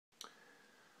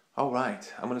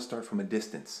Alright, I'm going to start from a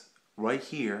distance. Right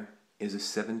here is a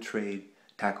 7-trade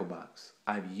tackle box.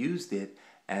 I've used it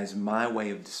as my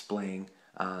way of displaying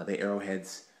the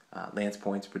arrowheads, lance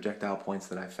points, projectile points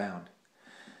that I found.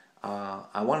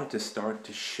 I wanted to start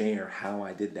to share how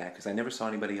I did that because I never saw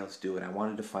anybody else do it. I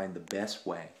wanted to find the best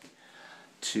way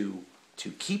to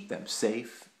keep them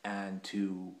safe and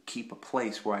to keep a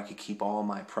place where I could keep all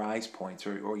my prize points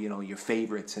or you know, your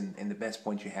favorites and the best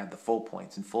points you have, the full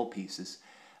points and full pieces,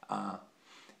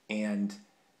 and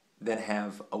then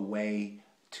have a way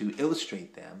to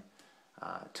illustrate them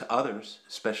to others,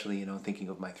 especially, you know, thinking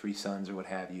of my 3 sons or what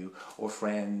have you, or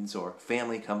friends or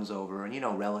family comes over, and, you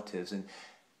know, relatives. And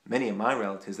many of my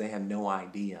relatives, they have no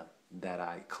idea that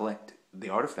I collect the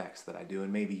artifacts that I do,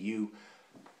 and maybe you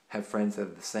have friends that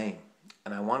are the same.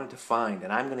 And I wanted to find,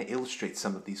 and I'm going to illustrate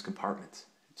some of these compartments.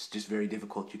 It's just very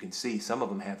difficult. You can see some of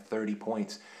them have 30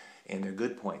 points, and they're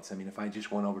good points. I mean, if I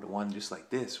just went over to one just like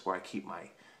this, where I keep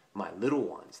my little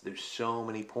ones, there's so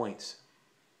many points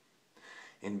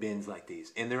in bins like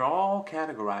these. And they're all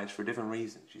categorized for different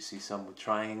reasons. You see some with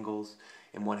triangles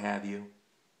and what have you.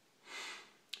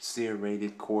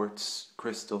 Serrated quartz,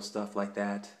 crystal, stuff like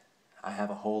that. I have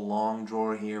a whole long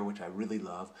drawer here, which I really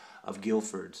love, of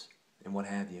Guilfords and what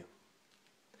have you.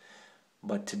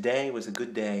 But today was a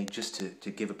good day just to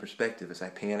give a perspective as I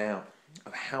pan out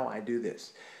of how I do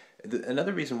this.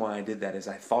 Another reason why I did that is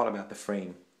I thought about the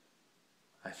frame.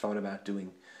 I thought about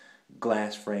doing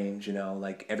glass frames, you know,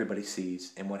 like everybody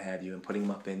sees and what have you, and putting them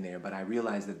up in there. But I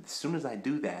realized that as soon as I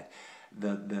do that,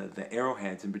 the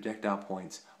arrowheads and projectile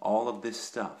points, all of this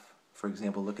stuff, for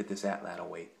example, look at this atlatl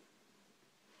weight.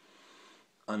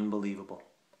 Unbelievable.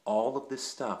 All of this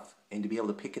stuff, and to be able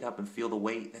to pick it up and feel the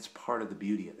weight, that's part of the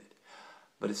beauty of it.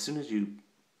 But as soon as you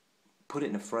put it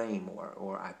in a frame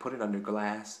or I put it under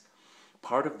glass,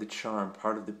 part of the charm,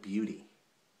 part of the beauty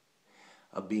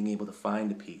of being able to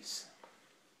find a piece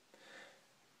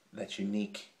that's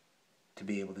unique, to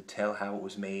be able to tell how it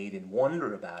was made and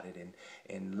wonder about it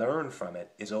and learn from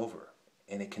it, is over,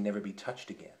 and it can never be touched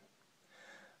again.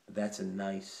 That's a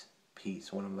nice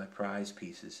piece, one of my prize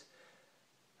pieces.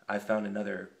 I found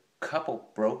another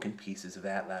couple broken pieces of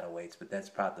atlatl weights, but that's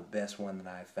probably the best one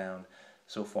that I've found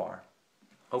so far.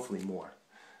 Hopefully more.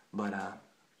 But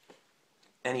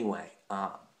anyway,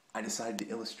 I decided to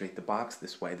illustrate the box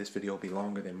this way. This video will be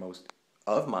longer than most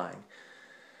of mine,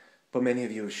 but many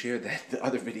of you have shared that the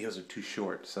other videos are too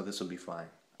short, so this will be fine.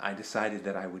 I decided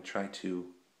that I would try to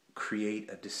create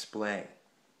a display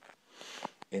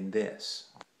in this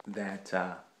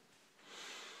that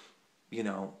you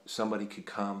know, somebody could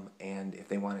come, and if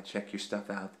they want to check your stuff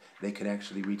out, they could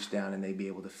actually reach down and they'd be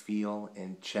able to feel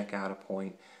and check out a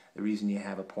point, the reason you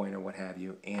have a point or what have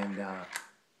you. And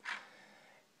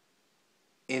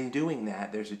in doing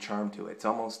that, there's a charm to it. It's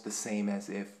almost the same as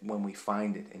if when we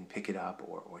find it and pick it up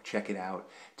or check it out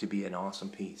to be an awesome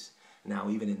piece. Now,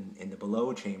 even in the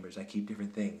below chambers, I keep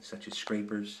different things, such as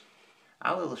scrapers.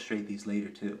 I'll illustrate these later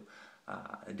too.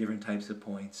 Different types of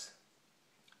points,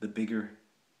 the bigger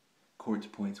quartz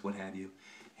points, what have you.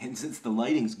 And since the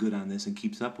lighting's good on this and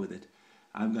keeps up with it,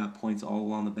 I've got points all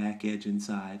along the back edge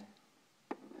inside.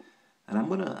 And I'm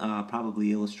going to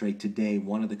probably illustrate today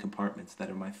one of the compartments that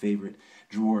are my favorite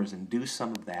drawers and do some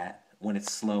of that when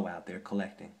it's slow out there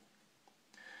collecting.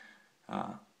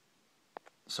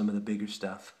 Some of the bigger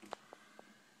stuff.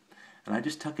 And I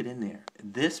just tuck it in there.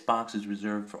 This box is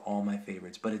reserved for all my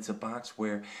favorites, but it's a box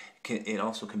where it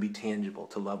also can be tangible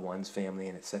to loved ones, family,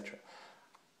 and etc.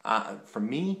 For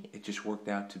me, it just worked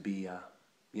out to be,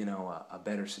 you know, a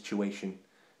better situation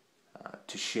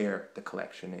to share the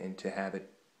collection and to have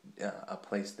it a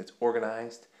place that's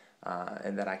organized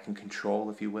and that I can control,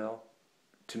 if you will.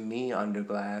 To me, under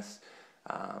glass,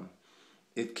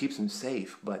 it keeps them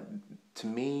safe, but to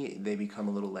me, they become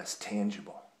a little less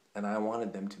tangible. And I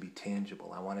wanted them to be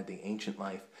tangible. I wanted the ancient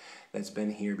life that's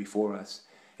been here before us,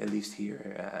 at least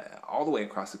here, all the way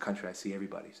across the country. I see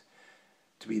everybody's,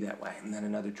 to be that way. And then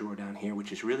another drawer down here,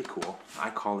 which is really cool. I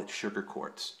call it sugar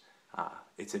quartz.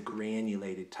 It's a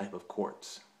granulated type of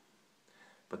quartz.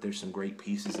 But there's some great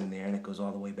pieces in there, and it goes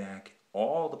all the way back.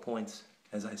 All the points,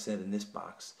 as I said, in this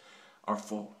box are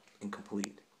full and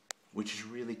complete, which is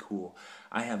really cool.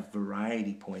 I have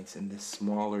variety points in this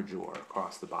smaller drawer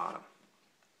across the bottom.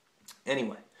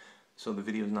 Anyway, so the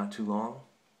video is not too long.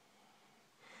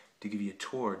 To give you a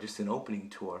tour, just an opening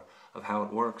tour of how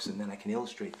it works, and then I can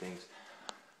illustrate things.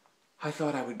 I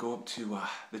thought I would go up to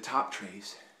the top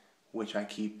trays, which I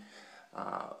keep,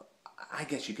 I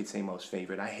guess you could say most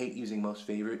favorite. I hate using most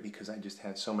favorite because I just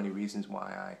have so many reasons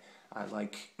why I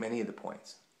like many of the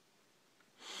points.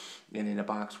 And in a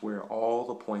box where all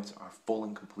the points are full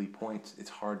and complete points, it's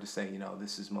hard to say, you know,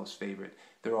 this is most favorite.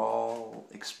 They're all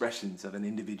expressions of an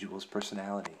individual's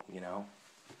personality, you know.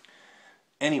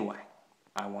 Anyway,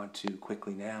 I want to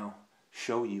quickly now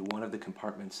show you one of the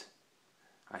compartments.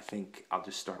 I think I'll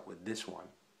just start with this one.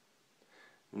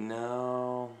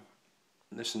 No,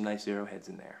 there's some nice arrowheads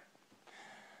in there.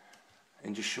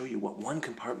 And just show you what one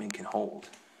compartment can hold.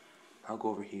 I'll go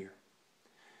over here.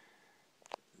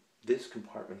 This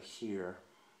compartment here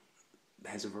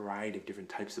has a variety of different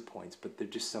types of points, but they're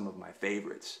just some of my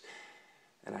favorites.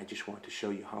 And I just want to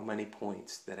show you how many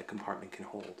points that a compartment can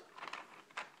hold.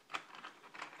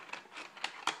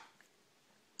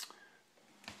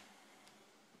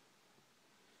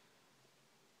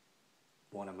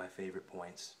 One of my favorite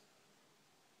points.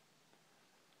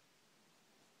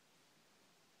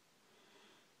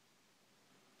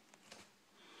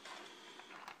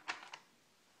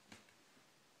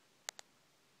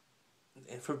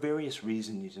 And for various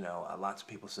reasons, you know, lots of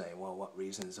people say, well, what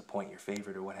reason is a point your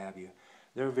favorite or what have you?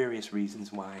 There are various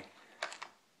reasons why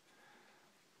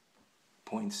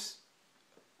points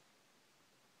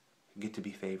get to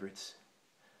be favorites.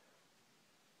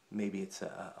 Maybe it's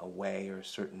a way or a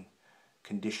certain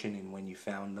condition in when you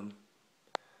found them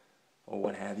or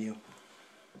what have you.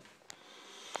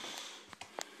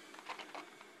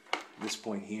 This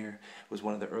point here was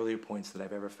one of the earlier points that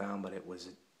I've ever found, but it was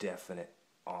a definite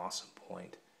awesome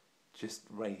point. Just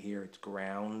right here, it's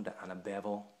ground on a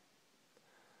bevel.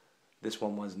 This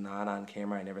one was not on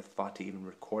camera. I never thought to even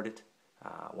record it.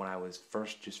 When I was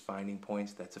first just finding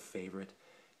points, that's a favorite.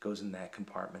 Goes in that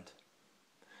compartment.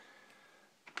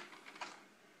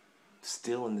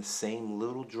 Still in the same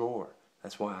little drawer.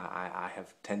 That's why I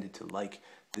have tended to like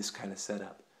this kind of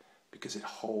setup, because it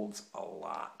holds a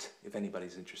lot if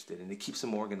anybody's interested, and it keeps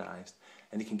them organized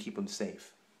and it can keep them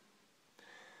safe.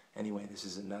 Anyway, this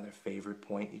is another favorite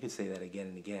point. You could say that again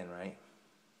and again, right?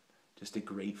 Just a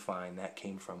great find. That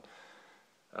came from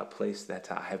a place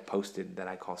that I have posted that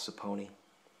I call Saponi.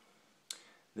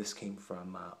 This came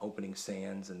from Opening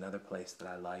Sands, another place that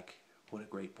I like. What a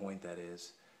great point that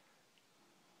is.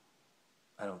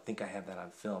 I don't think I have that on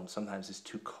film. Sometimes it's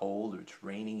too cold or it's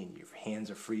raining and your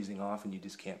hands are freezing off and you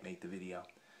just can't make the video.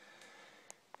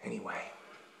 Anyway,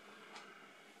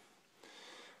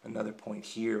 another point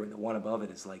here, and the one above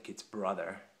it is like its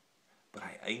brother. But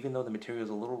even though the material is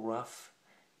a little rough,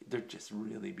 they're just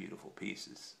really beautiful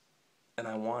pieces. And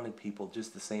I wanted people,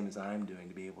 just the same as I'm doing,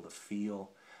 to be able to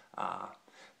feel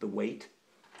the weight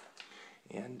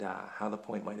and how the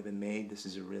point might have been made. This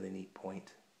is a really neat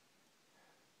point.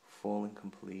 Full and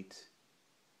complete.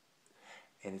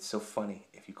 And it's so funny,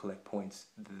 if you collect points,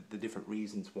 the different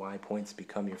reasons why points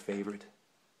become your favorite.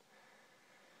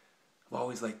 I've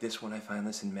always liked this one. I find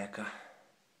this in Mecca.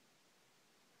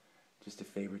 Just a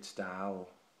favorite style.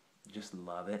 Just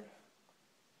love it.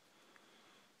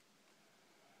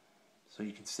 So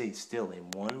you can see, still in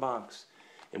one box,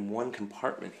 in one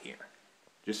compartment here.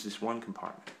 Just this one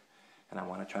compartment. And I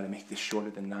want to try to make this shorter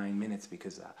than 9 minutes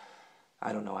because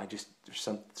I don't know, there's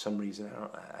some reason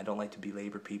I don't like to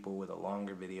belabor people with a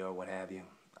longer video or what have you.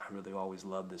 I really always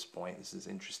love this point. This is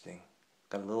interesting.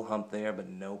 Got a little hump there, but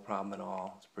no problem at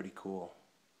all. It's pretty cool.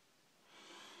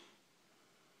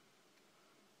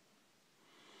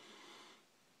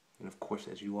 And of course,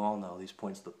 as you all know, these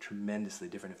points look tremendously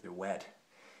different if they're wet.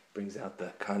 Brings out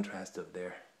the contrast of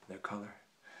their color.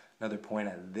 Another point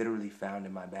I literally found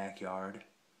in my backyard.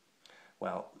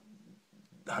 Well,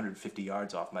 150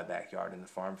 yards off my backyard in the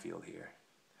farm field here.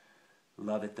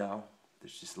 Love it though.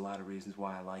 There's just a lot of reasons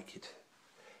why I like it.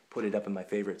 Put it up in my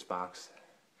favorites box.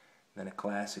 Then a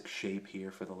classic shape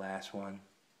here for the last one.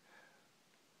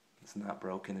 It's not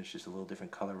broken, it's just a little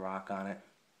different color rock on it.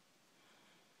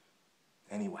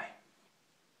 Anyway,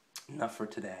 enough for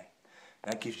today.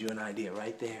 That gives you an idea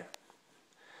right there.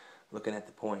 Looking at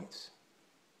the points.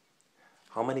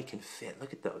 How many can fit?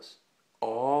 Look at those.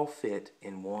 All fit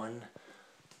in one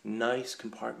nice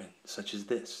compartment such as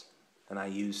this. And I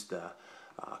used the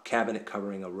cabinet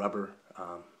covering, a rubber,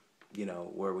 you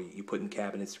know, where you put in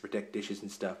cabinets to protect dishes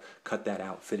and stuff. Cut that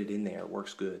out, fit it in there, it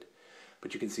works good.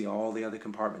 But you can see all the other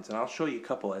compartments, and I'll show you a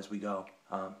couple as we go,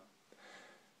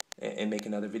 and make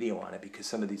another video on it, because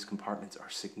some of these compartments are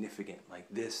significant. Like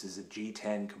this is a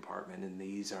G10 compartment, and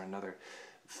these are another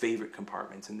favorite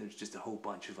compartments, and there's just a whole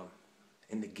bunch of them.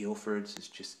 And the Guilfords is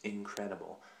just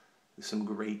incredible. There's some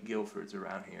great Guilfords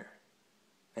around here.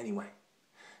 Anyway,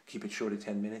 keep it short of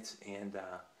 10 minutes, and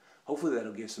hopefully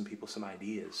that'll give some people some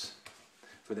ideas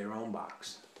for their own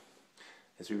box.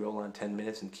 As we roll on 10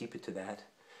 minutes and keep it to that,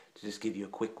 to just give you a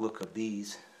quick look of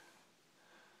these.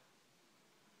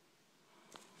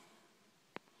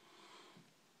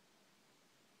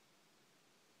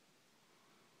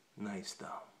 Nice though.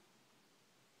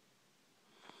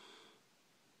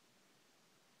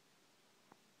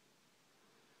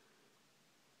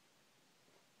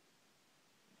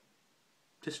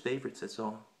 Just favorites, that's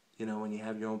all. You know, when you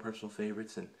have your own personal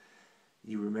favorites and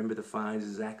you remember the finds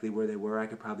exactly where they were, I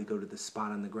could probably go to the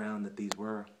spot on the ground that these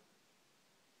were.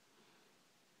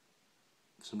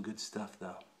 Some good stuff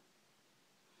though.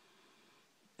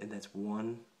 And that's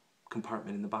one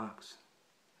compartment in the box,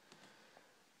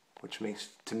 which makes,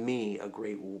 to me, a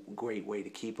great way to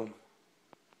keep them.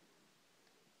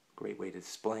 Great way to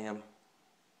display them.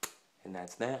 And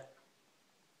that's that.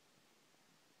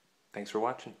 Thanks for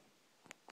watching.